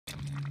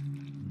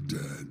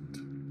dead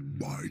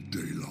by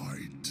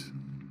daylight.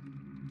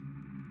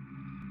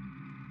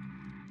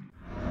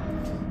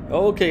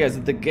 Okay guys,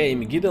 the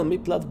game, get on me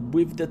plat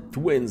with the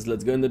twins.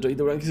 Let's go and enjoy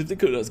the rankings of the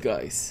colors,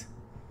 guys.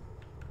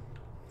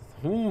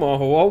 Let's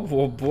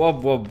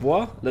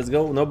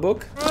go, no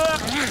book?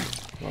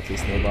 At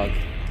least no bug.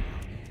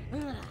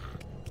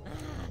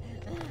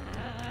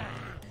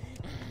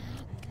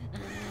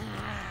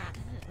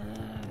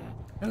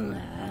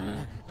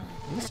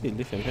 Let's get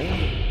different,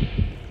 okay?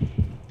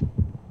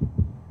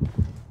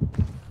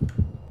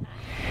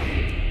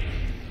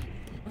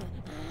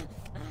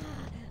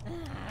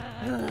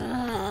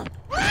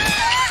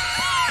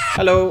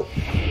 Hello.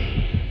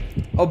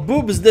 Oh,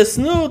 Boobs the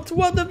Snoot!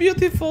 What a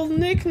beautiful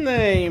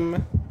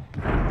nickname!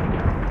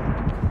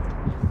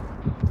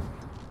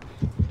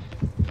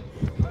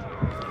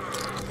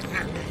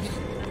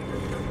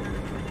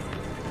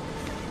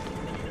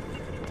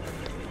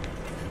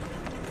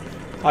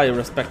 I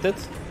respect it.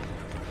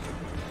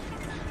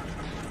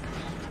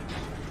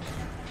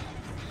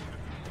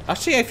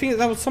 Actually, I think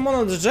that was someone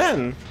on the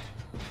gen.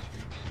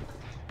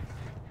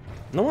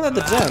 No one at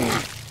the gen.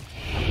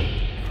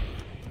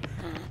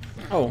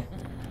 Oh.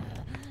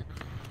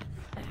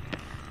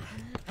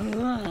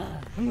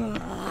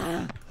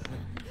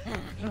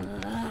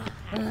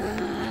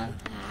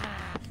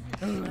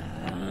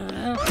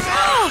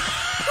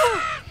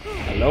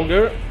 Hello,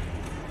 girl.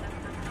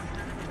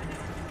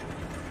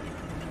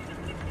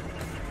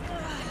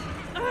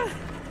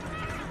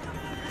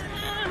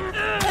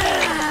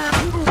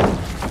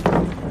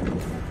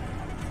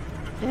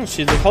 Oh,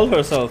 she did hold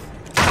herself.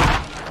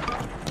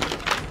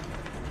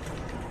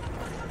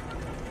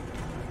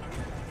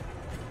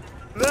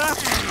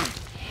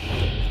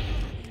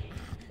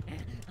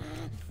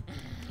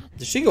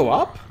 Did she go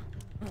up?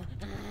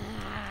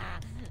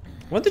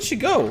 Where did she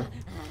go?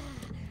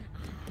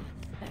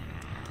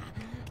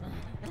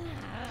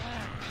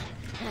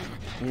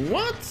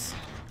 What?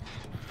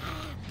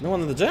 No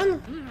one in the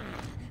gen?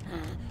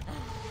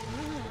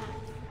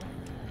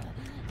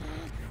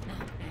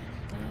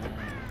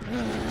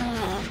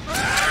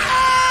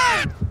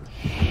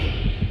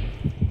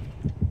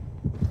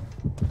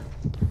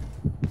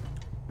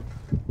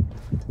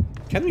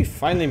 Can we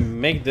finally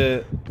make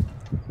the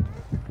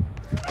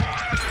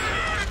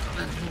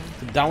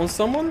down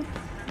someone?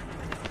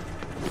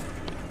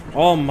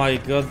 Oh my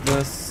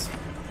goodness.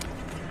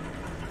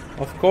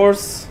 Of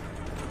course.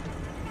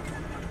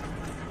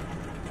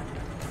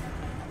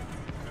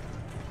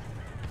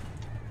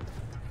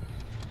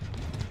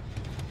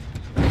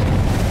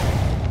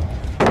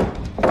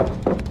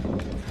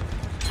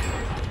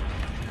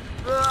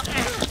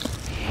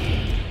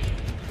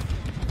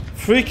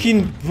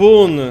 Freaking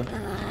Boone.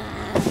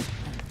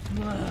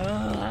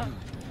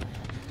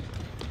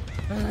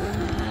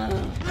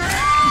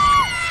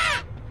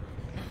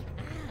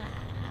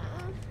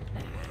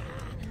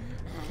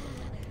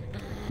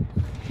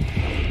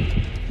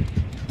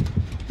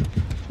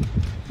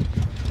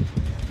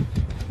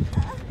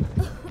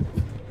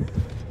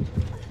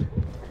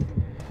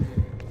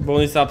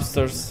 Boone is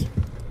upstairs.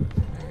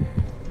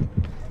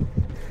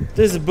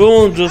 This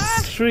Boone just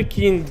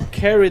freaking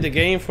carried the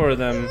game for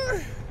them.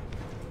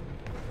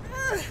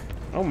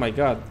 Oh my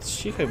god,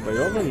 she had by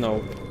over?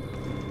 No.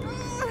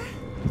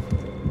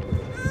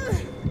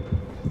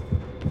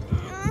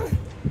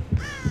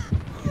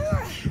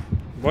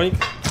 Boink.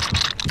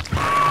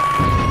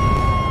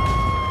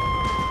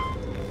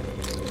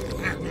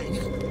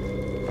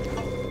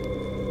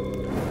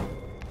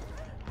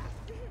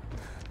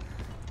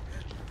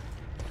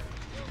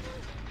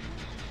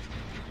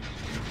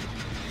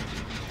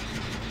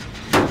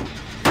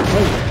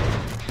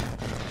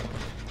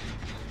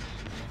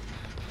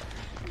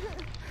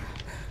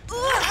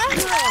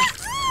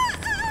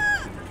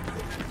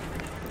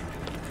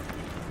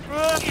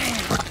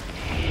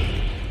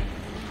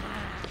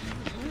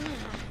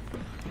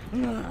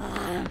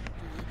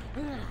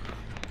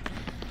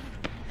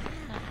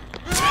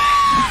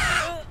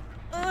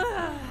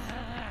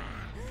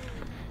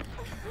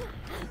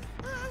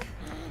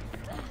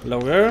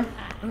 Lower.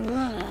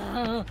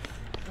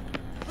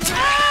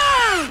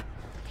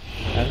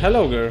 And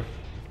hello, girl.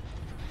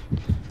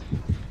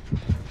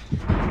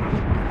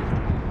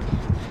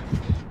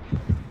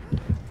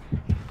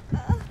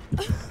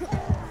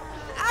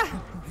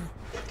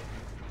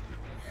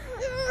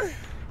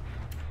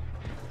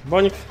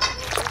 Boink.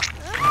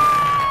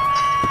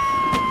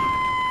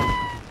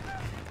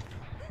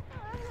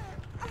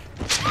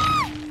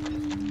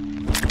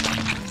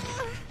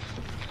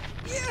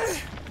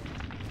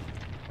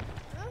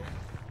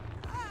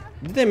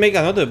 Did they make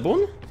another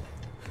Boone?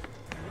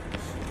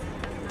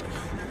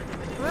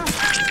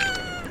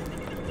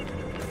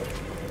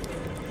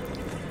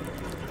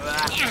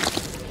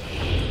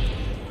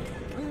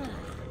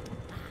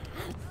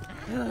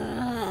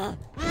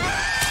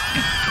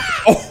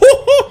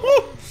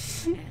 Oh,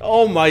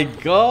 oh my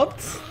god!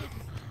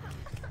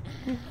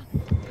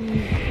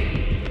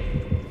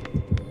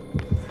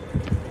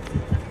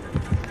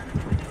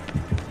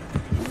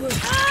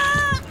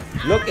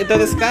 Look into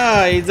the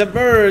sky, it's a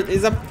bird,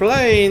 it's a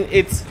plane,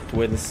 it's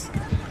twins.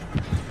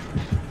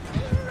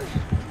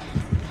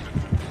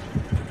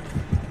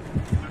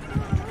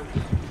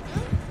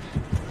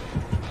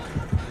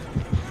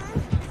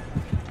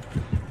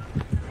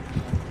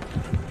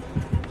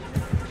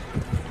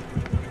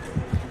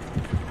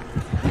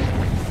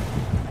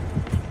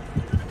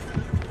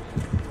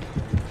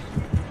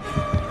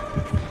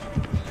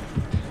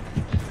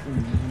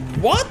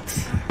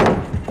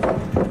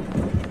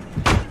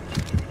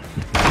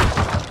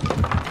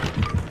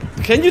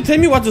 Can you tell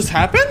me what just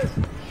happened?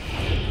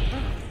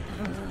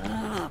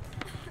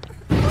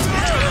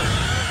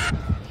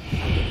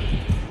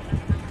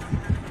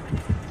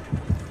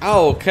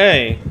 Oh,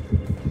 okay.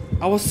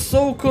 I was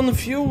so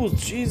confused,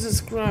 Jesus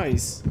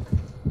Christ.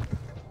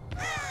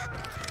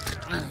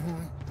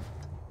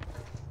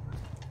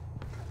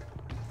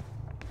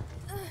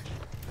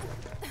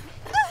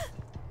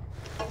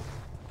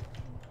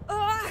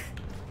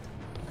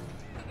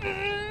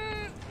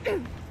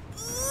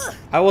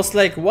 I was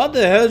like, what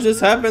the hell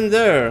just happened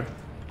there?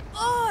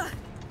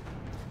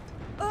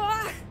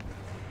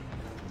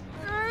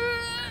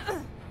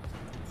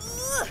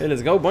 Okay,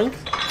 let's go, boink.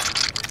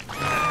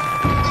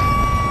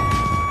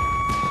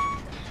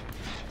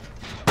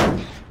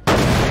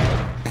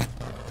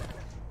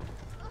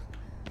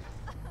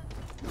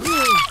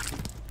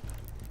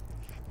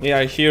 Yeah,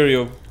 I hear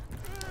you.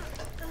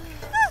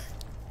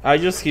 I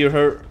just hear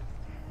her.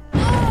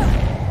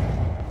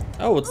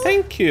 Oh,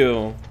 thank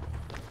you.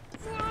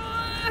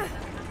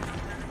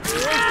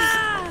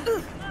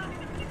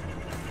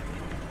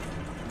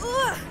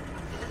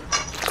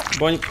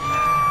 Boink.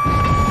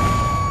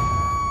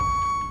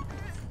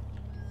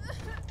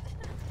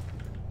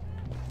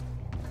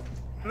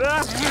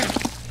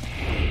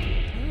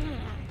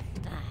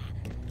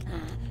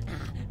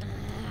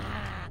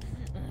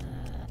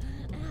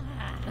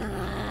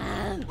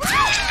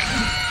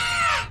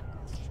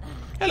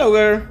 Hello,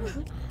 girl.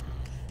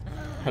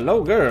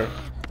 Hello, girl.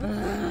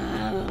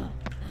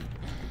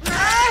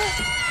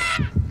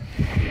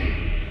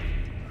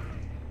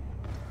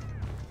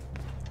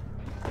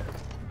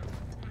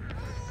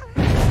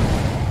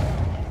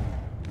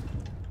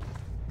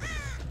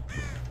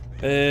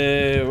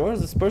 Where's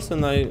this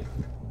person I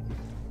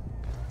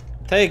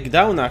take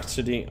down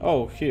actually?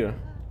 Oh, here.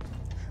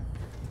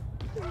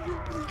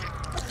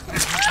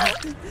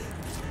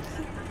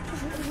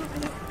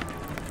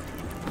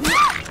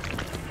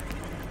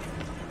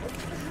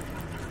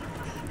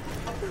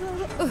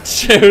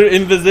 Sure,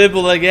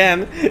 invisible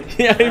again.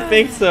 Yeah, I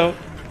think so.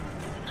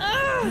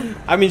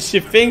 I mean, she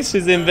thinks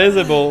she's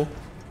invisible.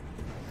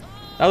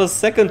 That was the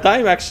second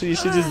time actually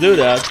she just do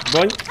that.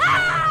 Boink.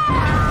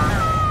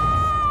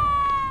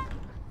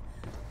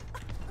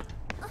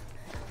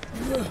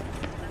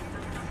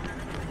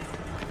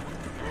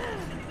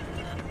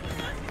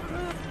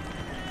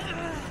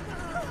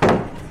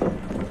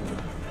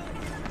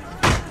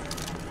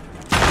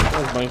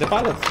 Let's boink the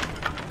pallet.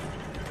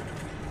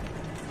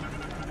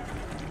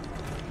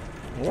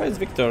 Where is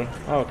Victor?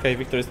 Oh, okay,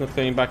 Victor is not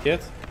coming back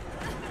yet.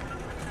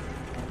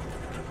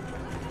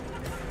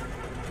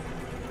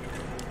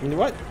 And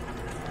what?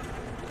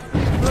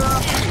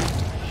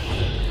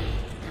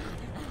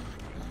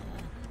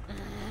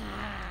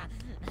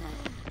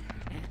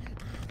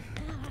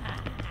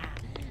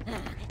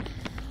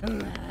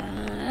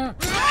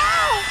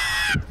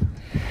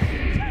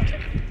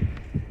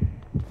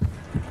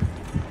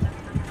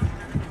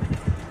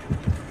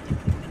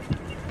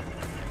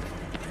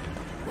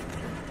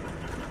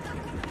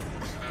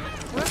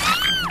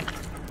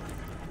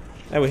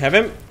 There we have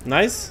him.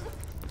 Nice.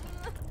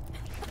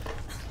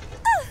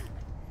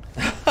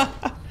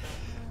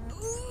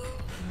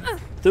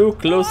 Too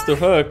close to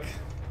hook.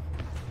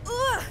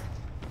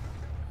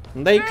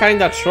 They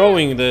kinda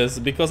throwing this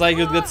because I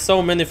could get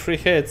so many free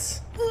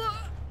hits.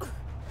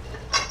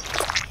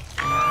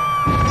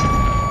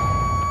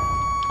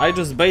 I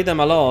just bait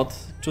them a lot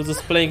to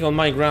just playing on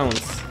my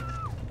grounds.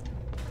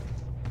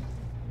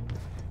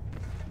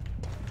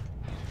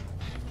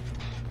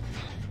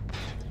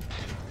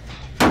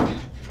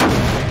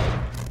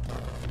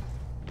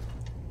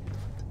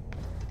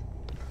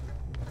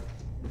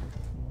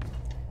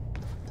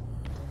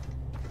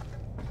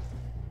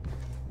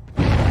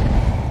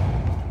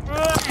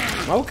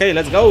 Okay,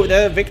 let's go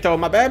there, Victor,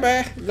 my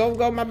baby. Go,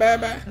 go, my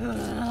baby.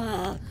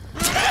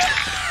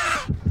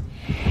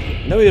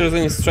 Now we're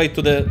going straight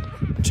to the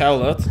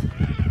Charlotte.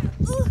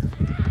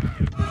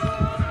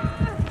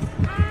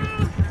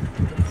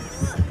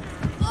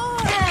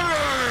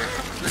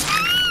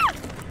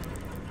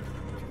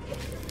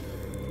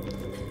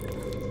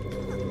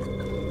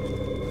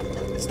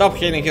 Stop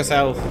hitting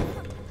yourself.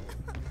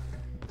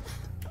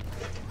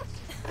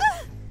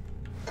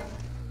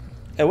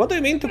 Hey, what do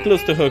you mean too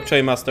close to hook,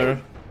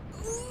 Master?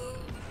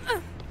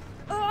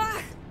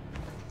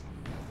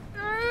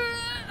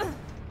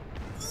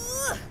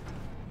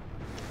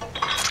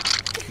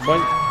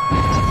 Boink.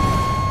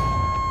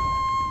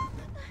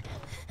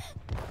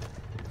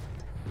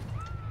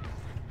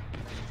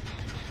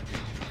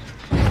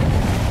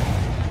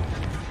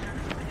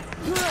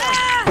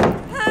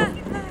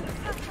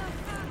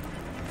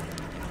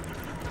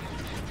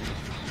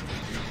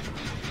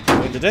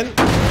 We didn't.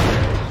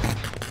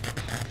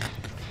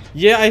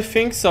 Yeah, I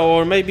think so,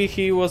 or maybe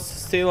he was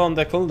still on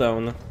the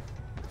cooldown.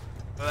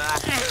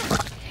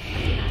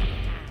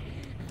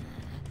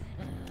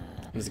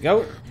 Let's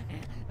go.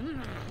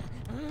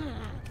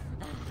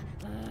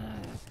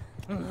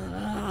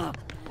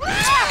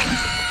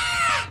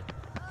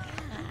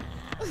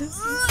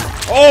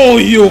 Oh,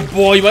 you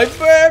boy, my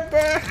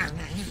baby!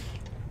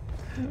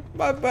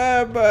 My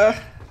baby!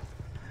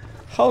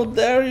 How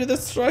dare you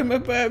destroy my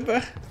baby?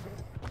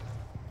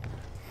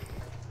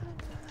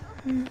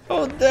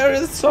 How dare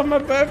you destroy my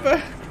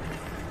baby?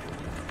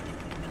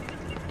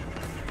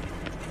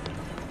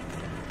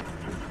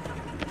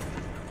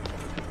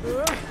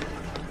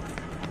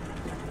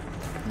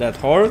 That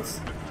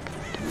hurts?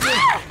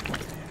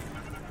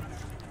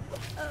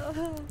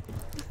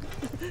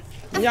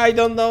 Yeah, I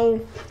don't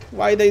know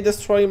why they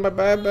destroy my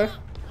baby.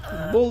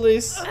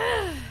 Bullies.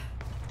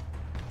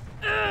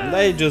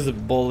 They just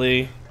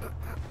bully.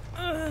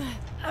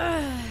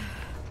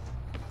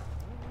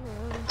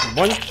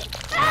 Boink.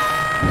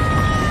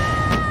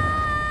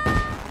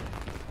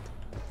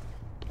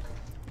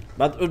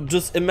 But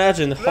just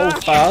imagine how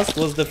fast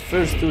was the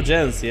first two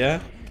gens,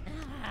 yeah?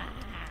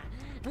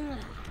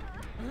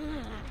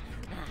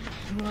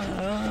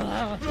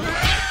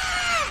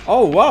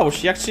 Oh wow,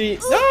 she actually...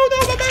 No,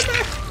 my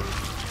baby!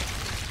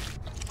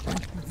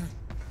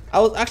 I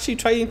was actually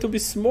trying to be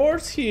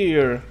smart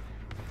here.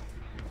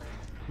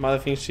 But I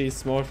think she's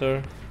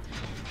smarter.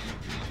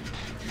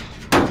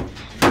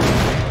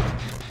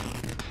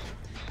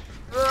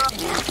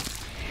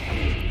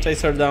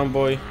 Chase her down,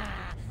 boy.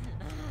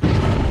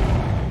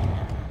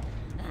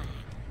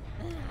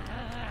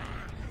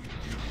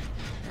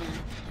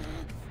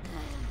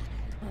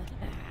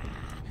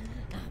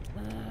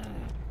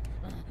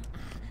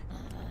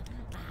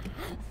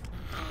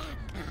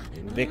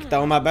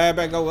 Victor, my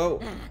baby, go,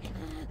 go.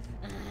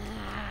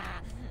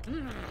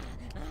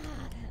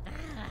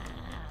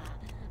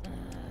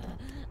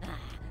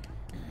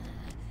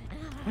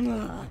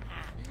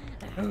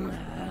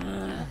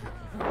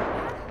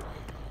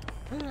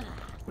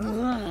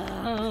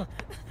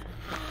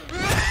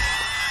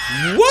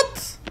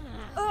 What?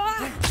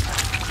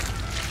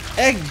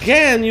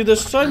 Again, you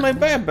destroyed my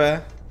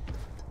baby.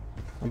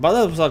 But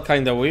that was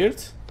kinda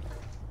weird.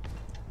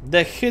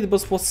 The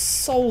hitbox was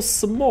so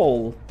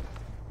small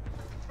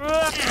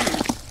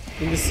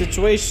in this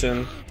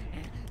situation.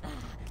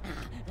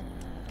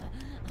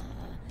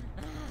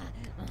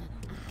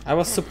 I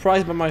was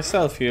surprised by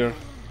myself here.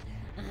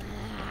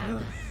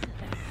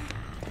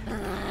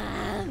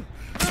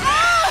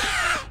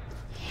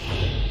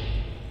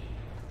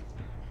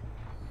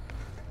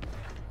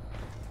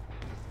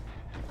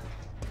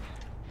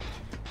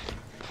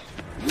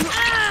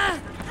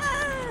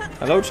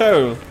 Hello,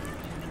 Cho.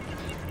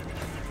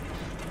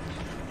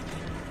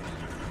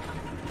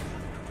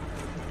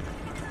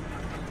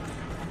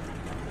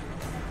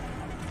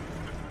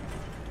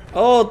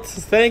 Oh,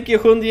 thank you,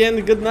 Hundi,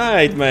 and good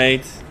night,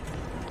 mate.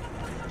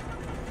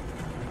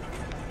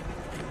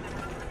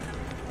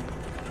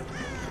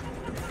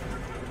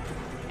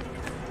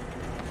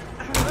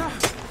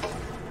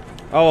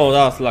 Oh,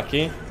 that was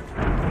lucky.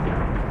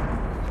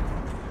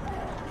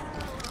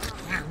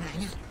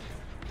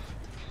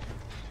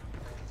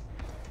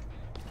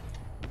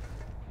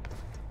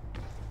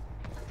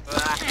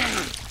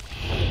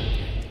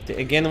 They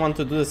again want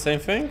to do the same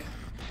thing?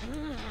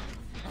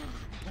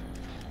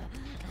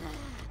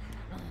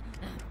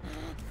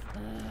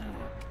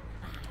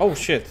 Oh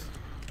shit.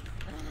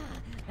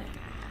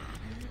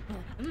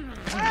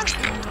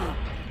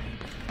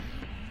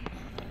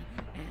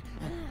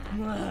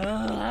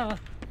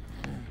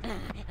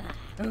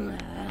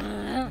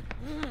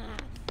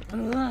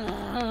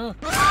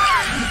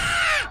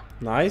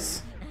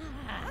 Nice.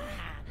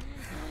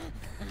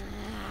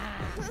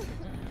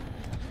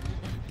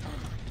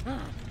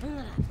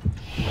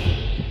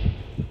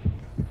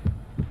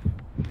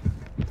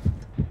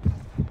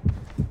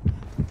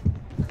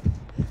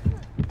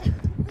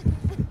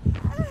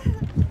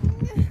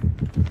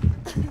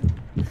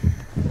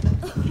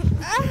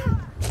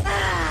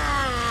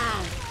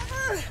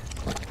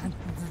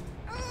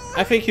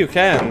 I think you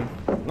can.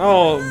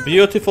 Oh,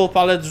 beautiful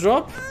pallet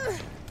drop.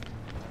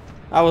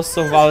 I was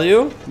so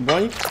value.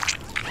 Boink.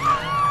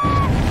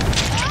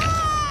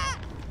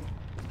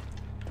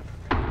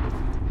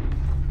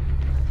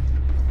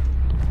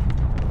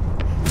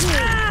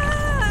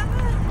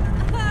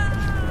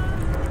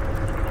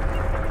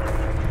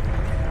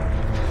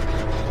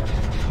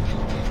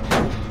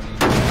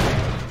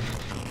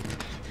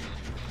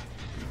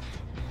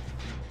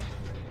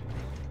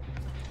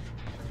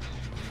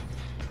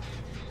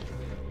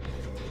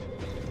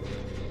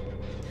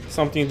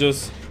 Something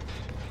just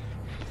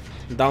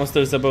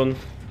downstairs about.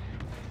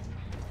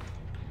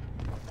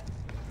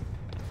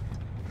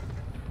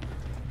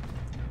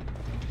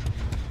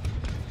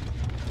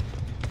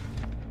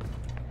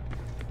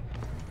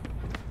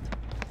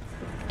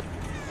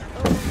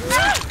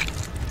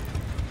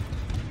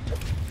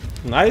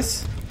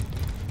 Nice.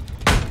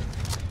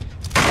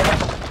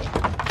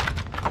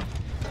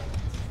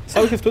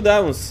 So we have 2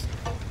 downs.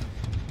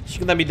 She's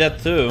gonna be dead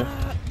too.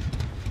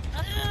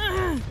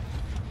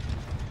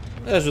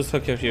 Let's just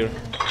hook her here.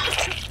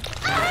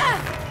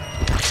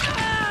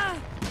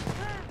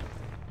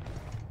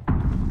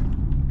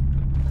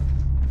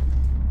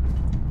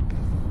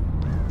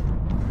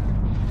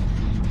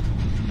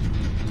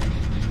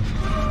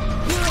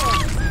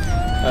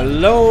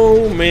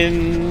 Hello,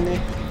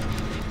 Min.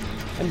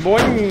 And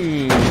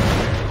boing.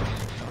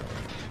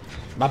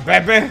 My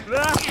baby.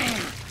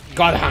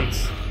 God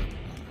hunt.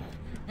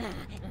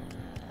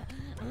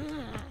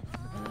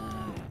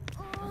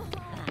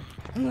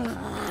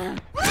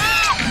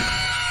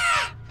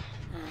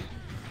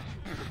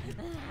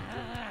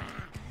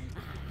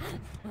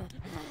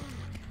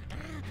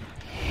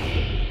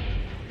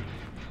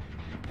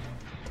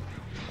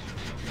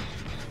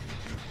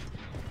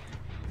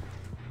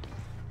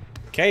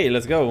 Okay,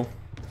 let's go.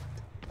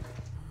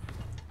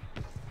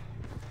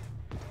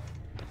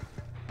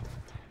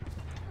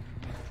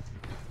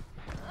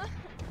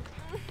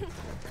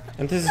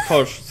 And this is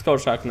Skull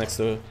Shark next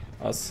to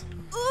us.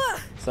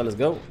 So let's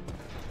go.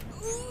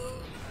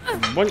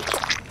 Boing.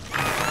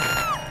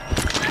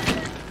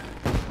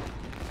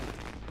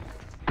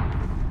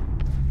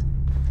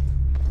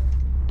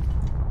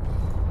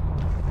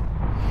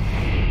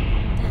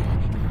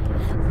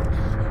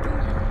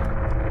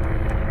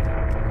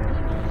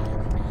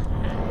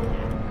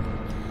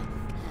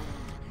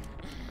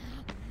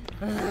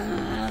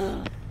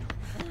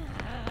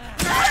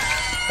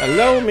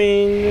 Hello,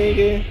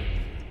 nigga.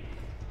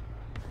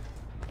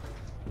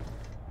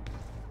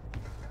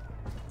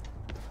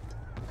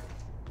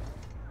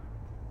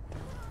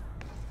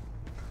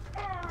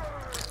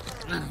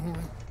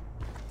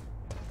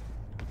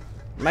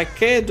 My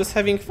kid, just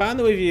having fun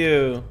with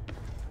you.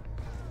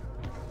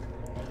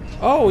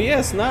 Oh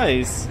yes,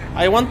 nice.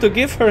 I want to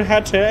give her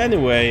hatcher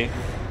anyway.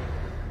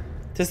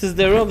 This is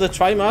the rule of the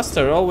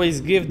Trimaster.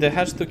 Always give the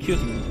hatch to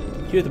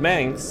cute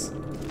Manx.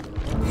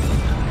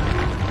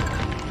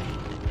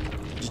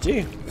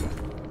 GG.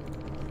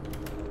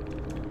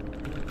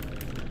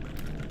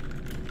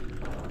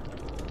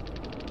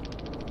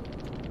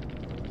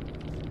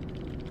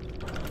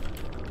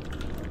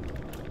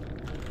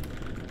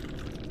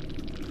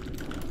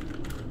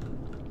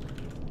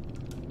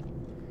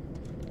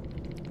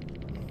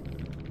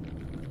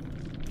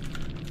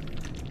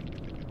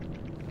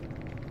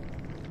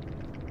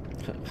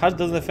 Hatch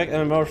doesn't affect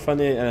MMR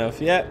funny enough.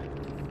 Yeah.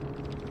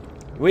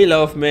 We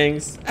love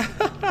Minx.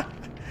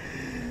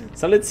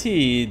 So let's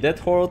see. Death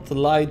Horde,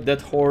 Light,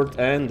 Death Horde,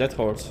 and Death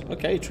Horde.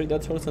 Okay, 3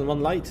 Death Hordes and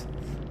 1 Light.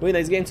 Very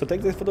nice game. So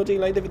thanks for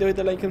watching. Like the video, hit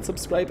the like and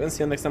subscribe. And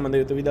see you next time on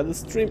the video. The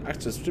stream.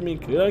 Actually streaming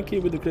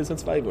Krakens with the Krakens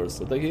survivors.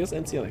 So thank you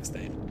and see you next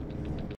time.